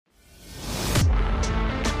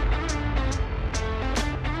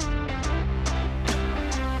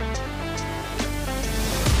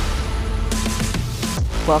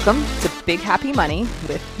Welcome to Big Happy Money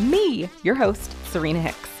with me, your host, Serena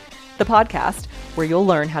Hicks, the podcast where you'll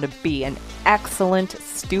learn how to be an excellent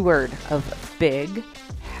steward of big,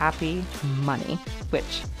 happy money,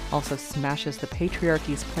 which also smashes the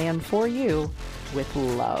patriarchy's plan for you with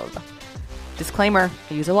love. Disclaimer,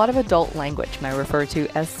 I use a lot of adult language and I refer to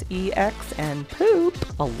sex and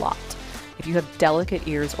poop a lot. If you have delicate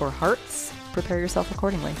ears or hearts, prepare yourself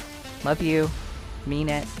accordingly. Love you. Mean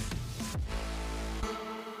it.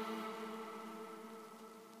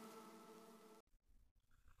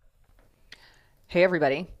 Hey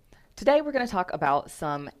everybody. Today we're going to talk about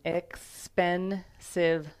some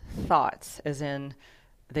expensive thoughts, as in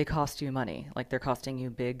they cost you money, like they're costing you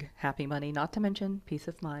big, happy money, not to mention peace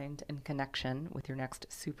of mind and connection with your next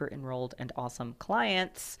super enrolled and awesome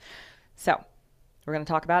clients. So we're going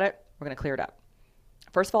to talk about it. We're going to clear it up.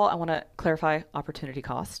 First of all, I want to clarify opportunity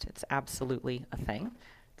cost. It's absolutely a thing.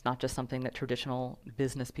 It's not just something that traditional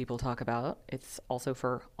business people talk about. It's also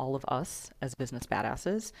for all of us as business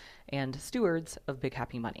badasses and stewards of big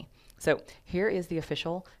happy money. So here is the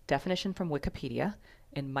official definition from Wikipedia.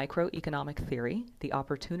 In microeconomic theory, the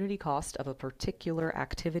opportunity cost of a particular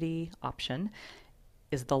activity option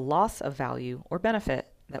is the loss of value or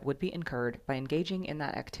benefit that would be incurred by engaging in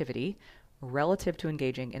that activity relative to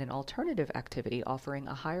engaging in an alternative activity offering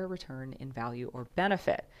a higher return in value or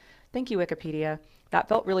benefit. Thank you, Wikipedia. That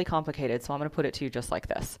felt really complicated, so I'm going to put it to you just like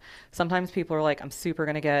this. Sometimes people are like, I'm super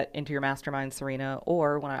going to get into your mastermind, Serena,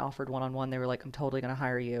 or when I offered one-on-one, they were like, I'm totally going to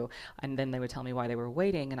hire you. And then they would tell me why they were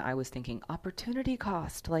waiting, and I was thinking, opportunity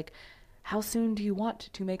cost. Like, how soon do you want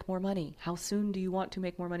to make more money? How soon do you want to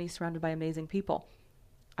make more money surrounded by amazing people?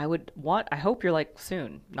 I hope you're like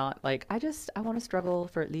soon, not like, I want to struggle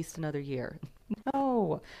for at least another year.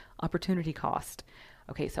 No, opportunity cost.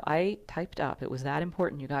 Okay, so I typed up, it was that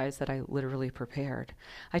important, you guys, that I literally prepared.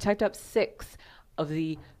 I typed up 6 of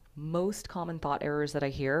the most common thought errors that I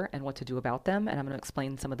hear and what to do about them, and I'm going to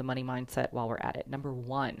explain some of the money mindset while we're at it. Number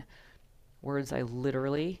 1, words I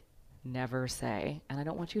literally never say, and I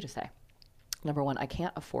don't want you to say. Number 1, I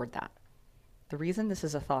can't afford that. The reason this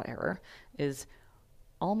is a thought error is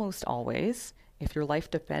almost always, if your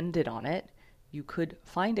life depended on it, you could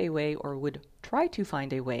find a way or would try to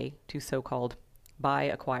find a way to so-called buy,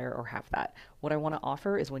 acquire, or have that. What I want to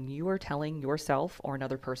offer is when you are telling yourself or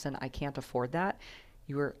another person, I can't afford that,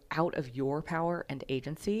 you are out of your power and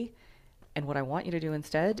agency. And what I want you to do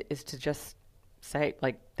instead is to just say,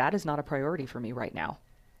 like, that is not a priority for me right now.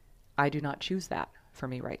 I do not choose that for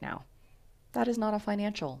me right now. That is not a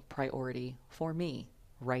financial priority for me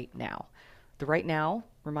right now. The right now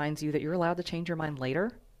reminds you that you're allowed to change your mind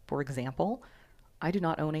later. For example, I do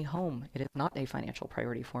not own a home. It is not a financial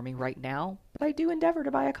priority for me right now, but I do endeavor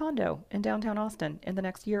to buy a condo in downtown Austin in the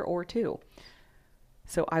next year or 2.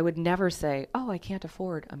 So I would never say, oh, I can't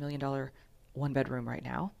afford $1 million 1-bedroom right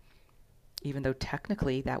now, even though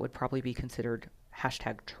technically that would probably be considered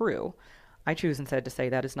 #true. I choose instead to say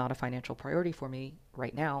that is not a financial priority for me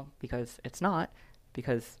right now because it's not,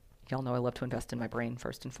 because y'all know I love to invest in my brain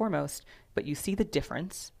first and foremost, but you see the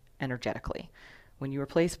difference energetically. When you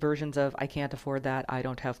replace versions of, I can't afford that, I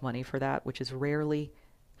don't have money for that, which is rarely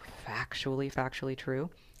factually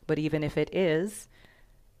true, but even if it is,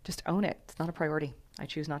 just own it. It's not a priority. I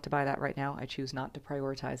choose not to buy that right now. I choose not to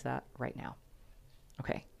prioritize that right now.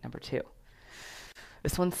 Okay, number 2.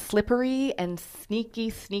 This one's slippery and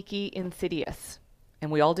sneaky, insidious.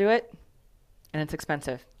 And we all do it, and it's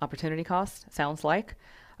expensive. Opportunity cost, sounds like.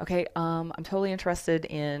 Okay, I'm totally interested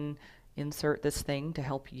in insert this thing to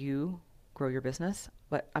help you grow your business,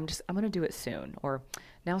 but I'm going to do it soon, or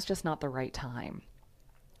now's just not the right time.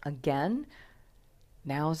 Again,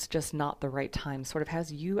 now's just not the right time sort of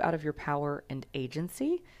has you out of your power and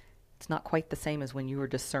agency. It's not quite the same as when you were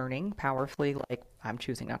discerning powerfully, like, I'm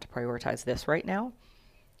choosing not to prioritize this right now.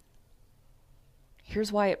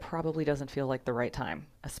 Here's why it probably doesn't feel like the right time,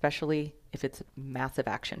 especially if it's massive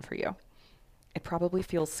action for you. It probably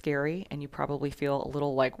feels scary, and you probably feel a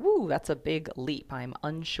little like, woo, that's a big leap. I'm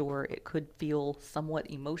unsure. It could feel somewhat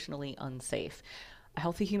emotionally unsafe. A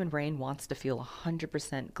healthy human brain wants to feel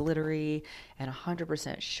 100% glittery and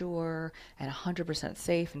 100% sure and 100%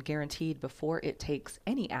 safe and guaranteed before it takes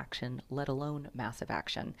any action, let alone massive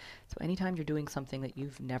action. So anytime you're doing something that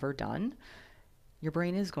you've never done, your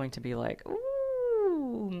brain is going to be like,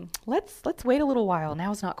 ooh, let's wait a little while.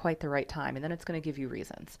 Now is not quite the right time. And then it's going to give you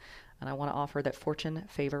reasons. And I want to offer that fortune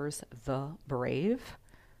favors the brave.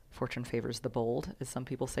 Fortune favors the bold, as some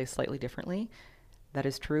people say slightly differently. That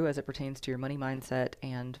is true as it pertains to your money mindset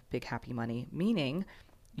and big happy money, meaning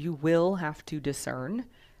you will have to discern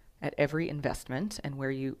at every investment and where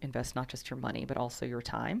you invest not just your money, but also your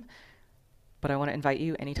time. But I want to invite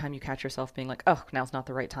you, anytime you catch yourself being like, oh, now's not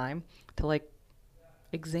the right time, to like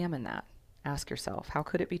examine that. Ask yourself, how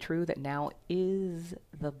could it be true that now is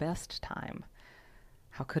the best time?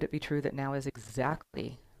 How could it be true that now is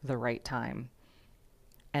exactly the right time?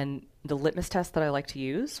 And the litmus test that I like to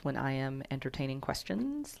use when I am entertaining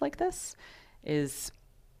questions like this is,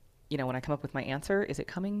 when I come up with my answer, is it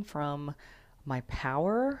coming from my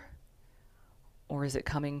power, or is it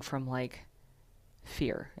coming from like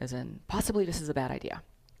fear, as in possibly this is a bad idea?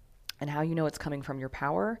 And how you know it's coming from your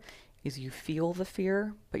power is you feel the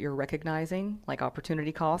fear, but you're recognizing like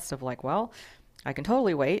opportunity costs of like, well, I can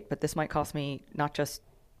totally wait, but this might cost me not just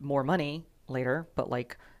more money later, but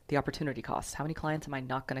like the opportunity costs. How many clients am I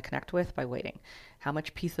not going to connect with by waiting? How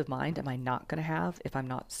much peace of mind am I not going to have if I'm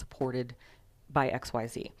not supported by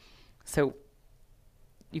XYZ? So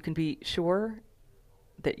you can be sure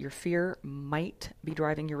that your fear might be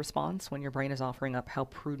driving your response when your brain is offering up how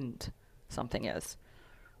prudent something is.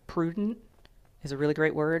 Prudent is a really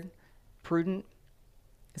great word. Prudent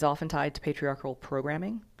is often tied to patriarchal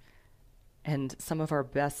programming, and some of our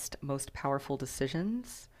best, most powerful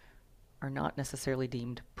decisions are not necessarily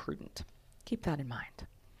deemed prudent. Keep that in mind.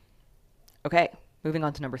 Okay, moving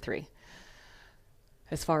on to number 3.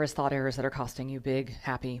 As far as thought errors that are costing you big,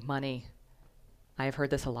 happy money, I have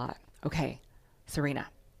heard this a lot. Okay, Serena,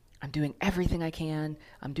 I'm doing everything I can.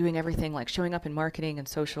 I'm doing everything like showing up in marketing and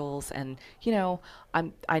socials. And,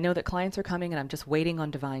 I know that clients are coming and I'm just waiting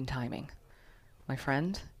on divine timing. My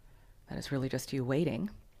friend, that is really just you waiting,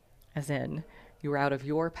 as in you are out of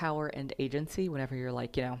your power and agency whenever you're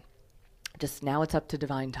like, just now it's up to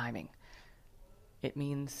divine timing. It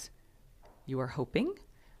means you are hoping.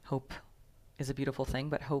 Hope is a beautiful thing,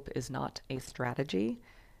 but hope is not a strategy.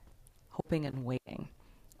 Hoping and waiting.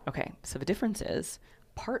 Okay, so the difference is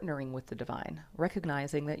partnering with the divine,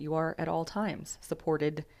 recognizing that you are at all times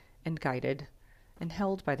supported and guided and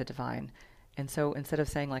held by the divine. And so instead of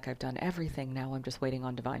saying like, I've done everything, now I'm just waiting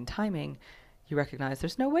on divine timing, you recognize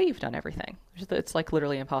there's no way you've done everything. It's like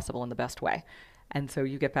literally impossible in the best way. And so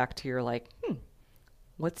you get back to your like,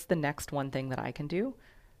 what's the next one thing that I can do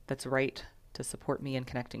that's right to support me in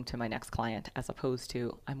connecting to my next client, as opposed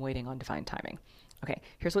to I'm waiting on divine timing. Okay,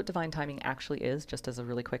 here's what divine timing actually is, just as a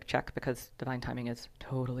really quick check, because divine timing is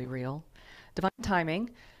totally real. Divine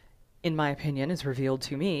timing, in my opinion, is revealed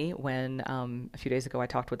to me when a few days ago I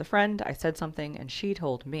talked with a friend. I said something and she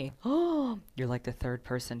told me, oh, you're like the third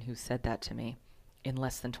person who said that to me in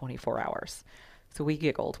less than 24 hours. So we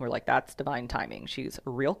giggled. We're like, that's divine timing. She's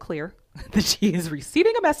real clear that she is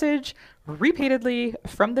receiving a message repeatedly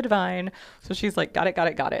from the divine. So she's like, got it, got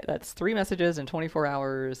it, got it. That's 3 messages in 24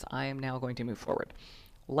 hours. I am now going to move forward.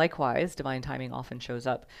 Likewise, divine timing often shows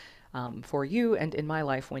up for you and in my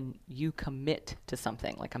life when you commit to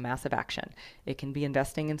something, like a massive action. It can be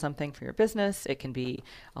investing in something for your business. It can be,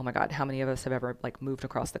 oh my God, how many of us have ever like moved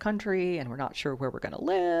across the country and we're not sure where we're going to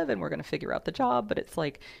live and we're going to figure out the job, but it's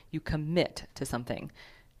like you commit to something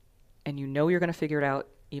and you know you're going to figure it out,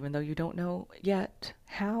 even though you don't know yet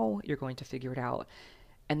how you're going to figure it out.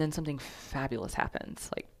 And then something fabulous happens.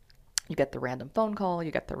 Like you get the random phone call,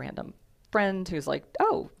 you get the random friend who's like,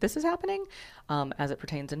 oh, this is happening. As it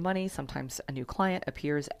pertains in money, sometimes a new client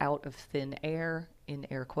appears out of thin air, in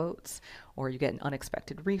air quotes, or you get an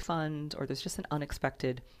unexpected refund, or there's just an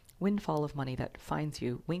unexpected windfall of money that finds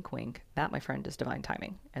you, wink, wink. That, my friend, is divine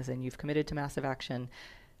timing, as in you've committed to massive action,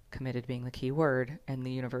 committed being the key word, and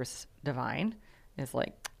the universe divine is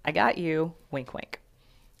like, I got you, wink, wink.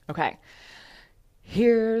 Okay,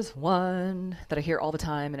 here's one that I hear all the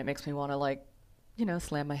time, and it makes me want to like,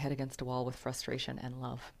 slam my head against a wall with frustration and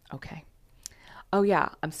love. Okay. Oh yeah,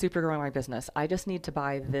 I'm super growing my business. I just need to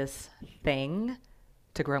buy this thing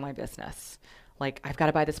to grow my business. Like I've got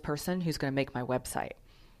to buy this person who's going to make my website.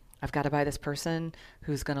 I've got to buy this person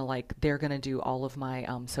who's going to they're going to do all of my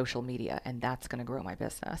social media, and that's going to grow my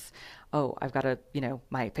business. Oh, I've got to,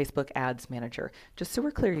 my Facebook ads manager. Just so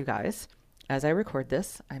we're clear, you guys, as I record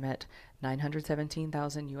this, I'm at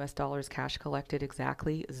 $917,000 cash collected,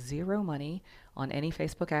 exactly 0 money on any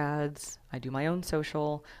Facebook ads. I do my own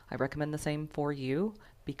social. I recommend the same for you,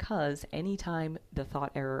 because anytime the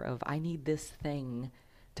thought error of I need this thing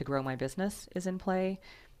to grow my business is in play,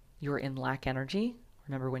 you're in lack energy.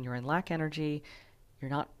 Remember, when you're in lack energy,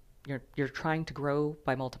 you're trying to grow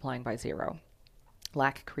by multiplying by 0.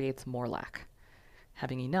 Lack creates more lack.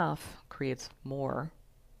 Having enough creates more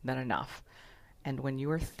than enough. And when you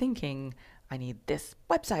are thinking, I need this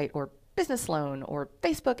website or business loan or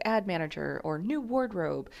Facebook ad manager or new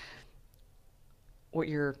wardrobe, what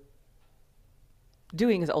you're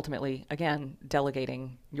doing is ultimately, again,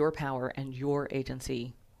 delegating your power and your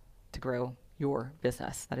agency to grow your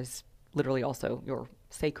business. That is literally also your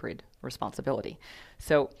sacred responsibility.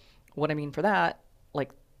 So, what I mean for that,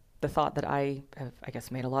 like the thought that I have, I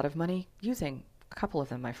guess, made a lot of money using a couple of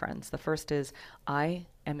them, my friends. The first is I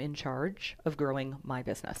am in charge of growing my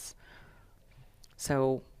business.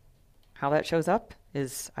 So, how that shows up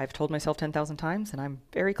is I've told myself 10,000 times, and I'm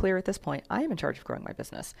very clear at this point, I am in charge of growing my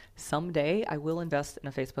business. Someday I will invest in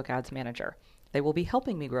a Facebook ads manager. They will be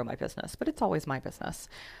helping me grow my business, but it's always my business.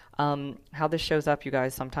 How this shows up, you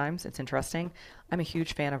guys, sometimes it's interesting. I'm a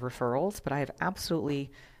huge fan of referrals, but I have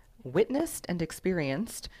absolutely witnessed and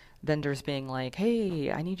experienced vendors being like,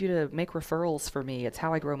 hey, I need you to make referrals for me. It's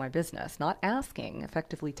how I grow my business. Not asking,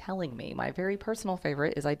 effectively telling me. My very personal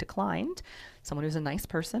favorite is I declined someone who's a nice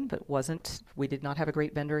person, but we did not have a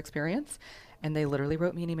great vendor experience. And they literally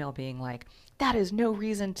wrote me an email being like, that is no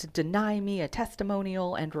reason to deny me a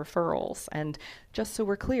testimonial and referrals. And just so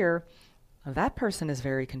we're clear, that person is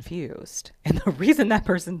very confused. And the reason that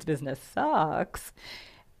person's business sucks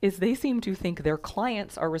is they seem to think their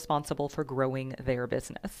clients are responsible for growing their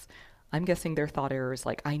business. I'm guessing their thought error is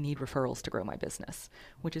like, I need referrals to grow my business,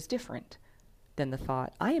 which is different than the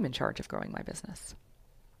thought, I am in charge of growing my business.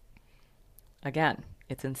 Again,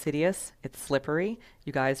 it's insidious, it's slippery.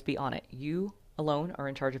 You guys be on it. You alone are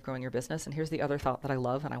in charge of growing your business. And here's the other thought that I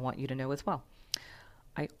love and I want you to know as well.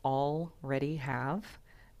 I already have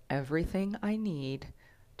everything I need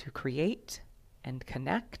to create and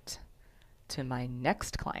connect to my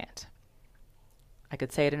next client. I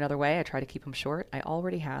could say it another way. I try to keep them short. I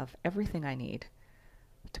already have everything I need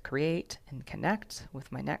to create and connect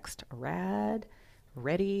with my next rad,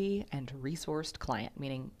 ready, and resourced client,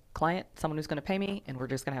 meaning client, someone who's going to pay me, and we're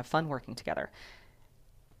just going to have fun working together.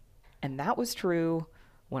 And that was true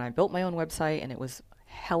when I built my own website, and it was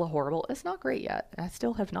hella horrible. It's not great yet. I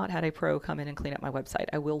still have not had a pro come in and clean up my website.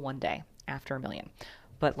 I will one day after 1 million.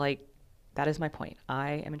 But that is my point.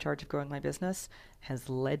 I am in charge of growing my business, has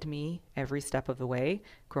led me every step of the way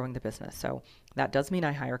growing the business. So that does mean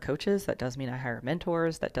I hire coaches. That does mean I hire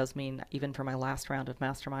mentors. That does mean even for my last round of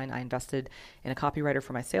mastermind, I invested in a copywriter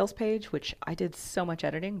for my sales page, which I did so much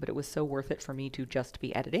editing, but it was so worth it for me to just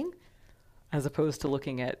be editing as opposed to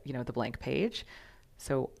looking at, the blank page.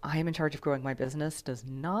 So I am in charge of growing my business does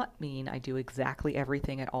not mean I do exactly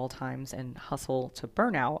everything at all times and hustle to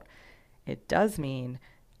burnout. It does mean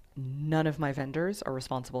none of my vendors are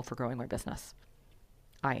responsible for growing my business.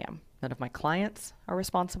 I am. None of my clients are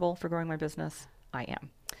responsible for growing my business. I am.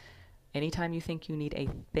 Anytime you think you need a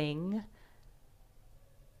thing,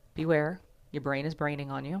 beware. Your brain is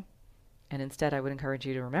braining on you. And instead, I would encourage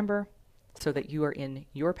you to remember so that you are in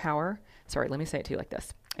your power. Sorry, let me say it to you like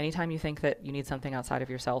this. Anytime you think that you need something outside of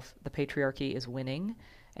yourself, the patriarchy is winning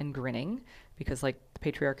and grinning because the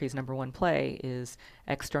patriarchy's number one play is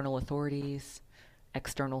external authorities,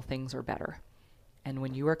 external things are better. And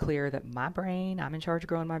when you are clear that my brain, I'm in charge of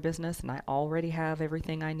growing my business and I already have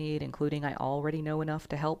everything I need, including I already know enough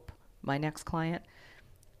to help my next client,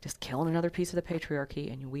 just killing another piece of the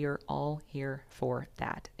patriarchy, and we are all here for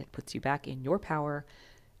that. It puts you back in your power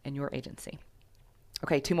and your agency.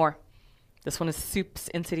 Okay, 2 more. This one is super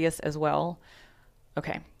insidious as well.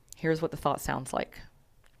 Okay, here's what the thought sounds like.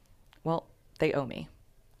 Well, they owe me,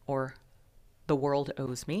 or the world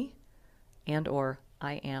owes me, and or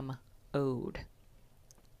I am owed.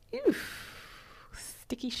 Oof,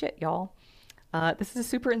 sticky shit, y'all. This is a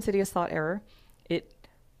super insidious thought error. It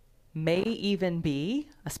may even be,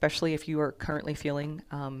 especially if you are currently feeling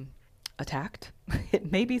attacked,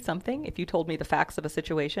 it may be something, if you told me the facts of a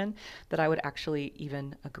situation, that I would actually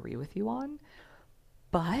even agree with you on.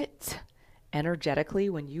 But energetically,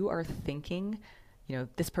 when you are thinking,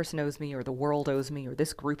 this person owes me, or the world owes me, or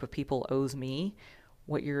this group of people owes me,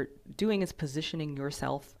 what you're doing is positioning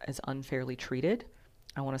yourself as unfairly treated.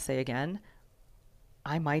 I want to say again,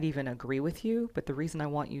 I might even agree with you, but the reason I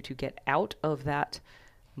want you to get out of that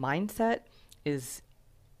mindset is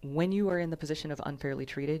when you are in the position of unfairly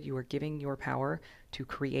treated, you are giving your power to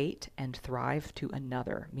create and thrive to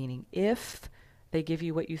another. Meaning, if they give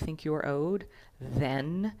you what you think you're owed,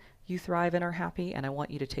 then you thrive and are happy. And I want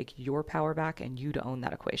you to take your power back and you to own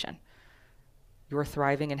that equation. Your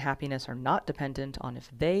thriving and happiness are not dependent on if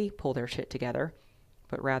they pull their shit together,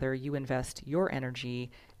 but rather you invest your energy,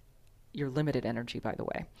 your limited energy, by the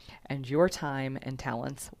way, and your time and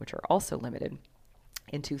talents, which are also limited,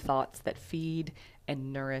 into thoughts that feed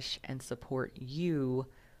and nourish and support you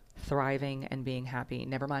thriving and being happy,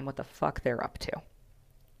 never mind what the fuck they're up to.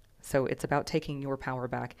 So it's about taking your power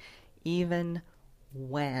back, even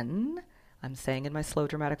when, I'm saying in my slow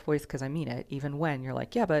dramatic voice because I mean it, even when you're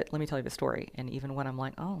like, yeah, but let me tell you the story. And even when I'm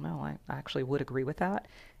like, oh no, I actually would agree with that.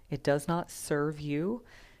 It does not serve you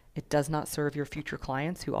It does not serve your future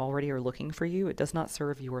clients who already are looking for you. It does not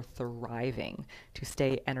serve your thriving to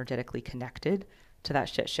stay energetically connected to that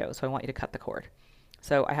shit show. So I want you to cut the cord.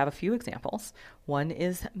 So I have a few examples. One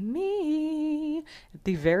is me. At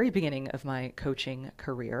the very beginning of my coaching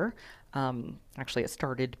career, actually, it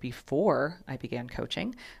started before I began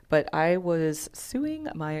coaching, but I was suing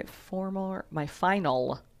my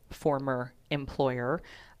final former employer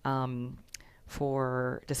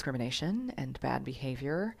for discrimination and bad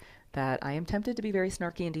behavior that I am tempted to be very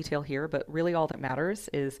snarky in detail here, but really all that matters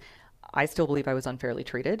is I still believe I was unfairly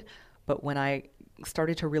treated. But when I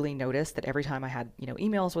started to really notice that every time I had,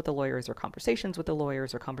 emails with the lawyers or conversations with the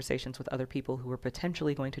lawyers or conversations with other people who were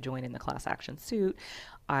potentially going to join in the class action suit,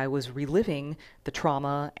 I was reliving the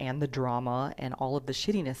trauma and the drama and all of the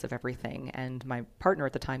shittiness of everything. And my partner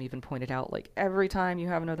at the time even pointed out, like, every time you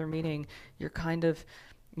have another meeting, you're kind of,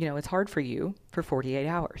 it's hard for you for 48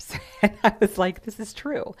 hours. And I was like, this is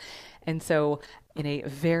true. And so in a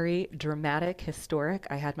very dramatic, historic,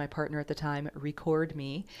 I had my partner at the time record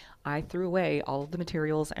me. I threw away all of the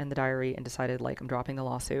materials and the diary and decided, like, I'm dropping the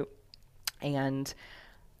lawsuit. And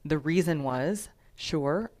the reason was,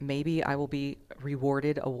 sure, maybe I will be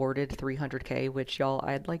awarded 300K, which y'all,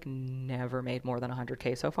 I'd like never made more than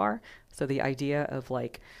 100K so far. So the idea of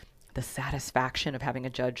like the satisfaction of having a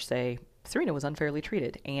judge say, Serena was unfairly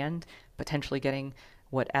treated, and potentially getting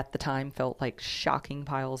what at the time felt like shocking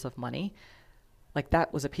piles of money, like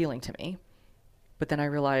that was appealing to me. But then I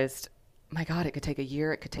realized, my God, it could take a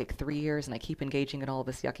year, it could take 3 years, and I keep engaging in all of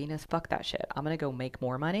this yuckiness. Fuck that shit. I'm going to go make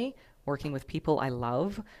more money working with people I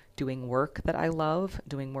love, doing work that I love,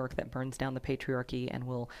 doing work that burns down the patriarchy and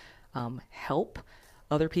will help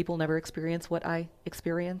other people never experience what I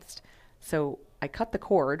experienced. So I cut the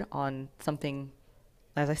cord on something.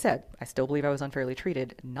 As I said, I still believe I was unfairly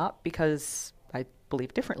treated, not because I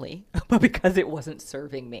believe differently, but because it wasn't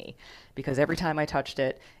serving me. Because every time I touched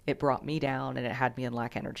it, it brought me down and it had me in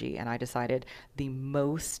lack energy. And I decided the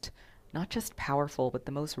most, not just powerful, but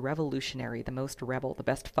the most revolutionary, the most rebel, the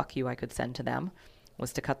best fuck you I could send to them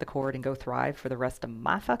was to cut the cord and go thrive for the rest of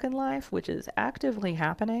my fucking life, which is actively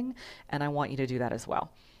happening. And I want you to do that as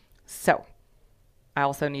well. So I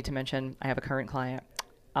also need to mention I have a current client.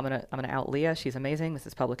 I'm gonna out Leah. She's amazing. This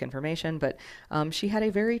is public information, but she had a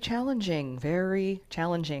very challenging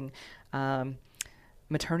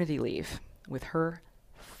maternity leave with her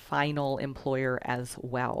final employer as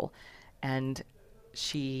well. And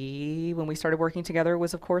she, when we started working together,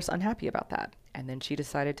 was of course unhappy about that. And then she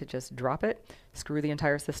decided to just drop it, screw the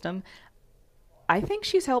entire system. I think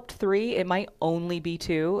she's helped 3. It might only be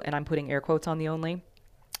 2, and I'm putting air quotes on the only.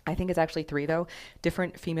 I think it's actually 3 though.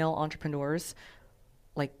 Different female entrepreneurs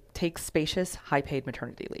like take spacious, high-paid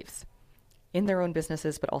maternity leaves in their own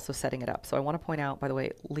businesses, but also setting it up. So I want to point out, by the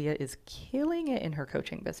way, Leah is killing it in her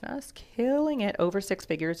coaching business, killing it over 6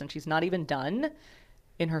 figures, and she's not even done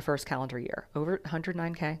in her first calendar year. Over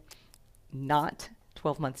 109K, not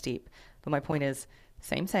 12 months deep. But my point is,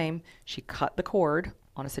 same. She cut the cord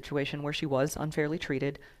on a situation where she was unfairly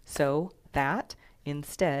treated so that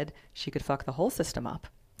instead she could fuck the whole system up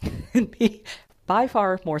and be by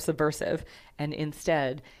far more subversive, and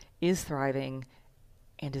instead is thriving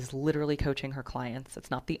and is literally coaching her clients.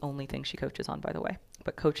 It's not the only thing she coaches on, by the way,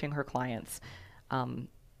 but coaching her clients,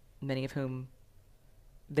 many of whom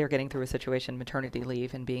they're getting through a situation, maternity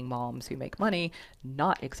leave, and being moms who make money,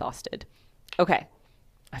 not exhausted. Okay,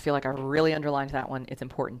 I feel like I really underlined that one. It's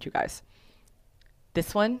important, you guys.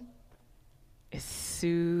 This one is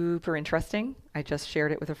super interesting. I just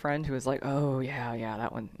shared it with a friend who was like, oh, yeah,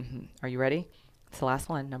 that one. Mm-hmm. Are you ready? It's the last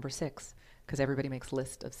one, number 6, because everybody makes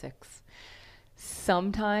list of 6.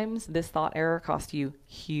 Sometimes this thought error costs you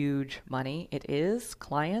huge money. It is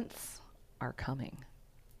clients are coming.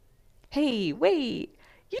 Hey, wait,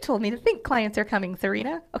 you told me to think clients are coming,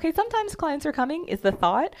 Serena. Okay, sometimes clients are coming is the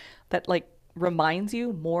thought that like reminds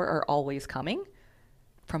you more are always coming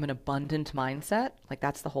from an abundant mindset. Like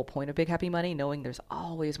that's the whole point of Big Happy Money, knowing there's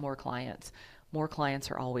always more clients. More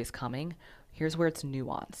clients are always coming. Here's where it's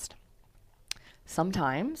nuanced.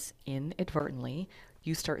 Sometimes, inadvertently,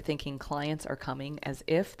 you start thinking clients are coming as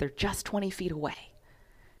if they're just 20 feet away.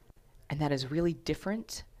 And that is really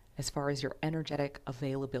different as far as your energetic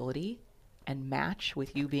availability and match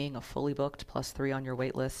with you being a fully booked +3 on your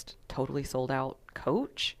wait list, totally sold out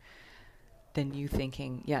coach, than you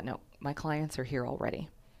thinking, yeah, no, my clients are here already.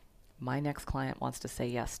 My next client wants to say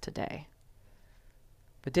yes today.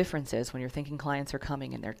 The difference is when you're thinking clients are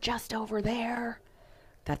coming and they're just over there,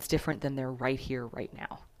 that's different than they're right here, right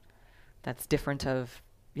now. That's different of,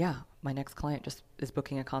 yeah, my next client just is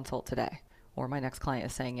booking a consult today. or my next client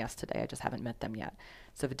is saying yes today. I just haven't met them yet.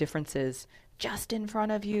 So the difference is just in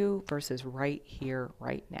front of you versus right here,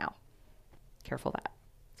 right now. Careful that.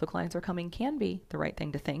 So clients are coming can be the right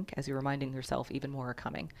thing to think as you're reminding yourself even more are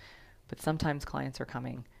coming. But sometimes clients are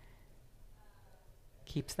coming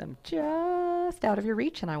keeps them just out of your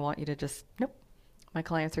reach, and I want you to just, nope, my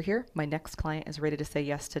clients are here. My next client is ready to say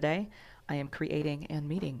yes today. I am creating and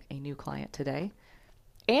meeting a new client today,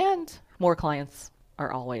 and more clients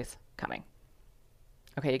are always coming.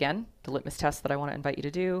 Okay, again, the litmus test that I want to invite you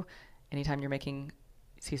to do anytime you're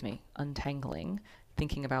untangling,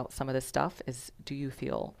 thinking about some of this stuff is, do you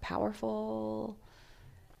feel powerful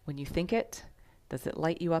when you think it? Does it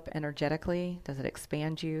light you up energetically? Does it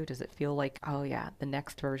expand you? Does it feel like, oh yeah, the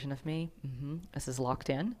next version of me? This is locked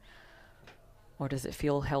in. Or does it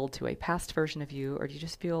feel held to a past version of you? Or do you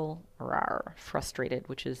just feel frustrated,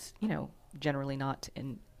 which is, generally not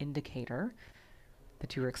an indicator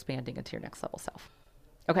that you are expanding into your next level self?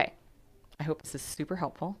 Okay, I hope this is super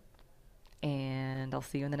helpful, and I'll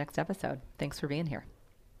see you in the next episode. Thanks for being here.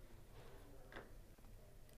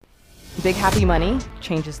 Big Happy Money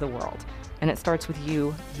changes the world. And it starts with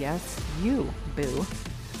you. Yes, you, boo.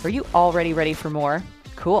 Are you already ready for more?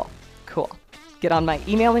 Cool. Get on my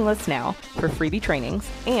emailing list now for freebie trainings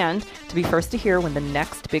and to be first to hear when the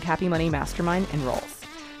next Big Happy Money Mastermind enrolls.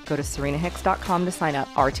 Go to serenahicks.com to sign up.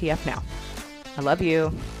 RTF now. I love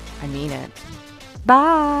you. I mean it.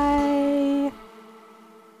 Bye.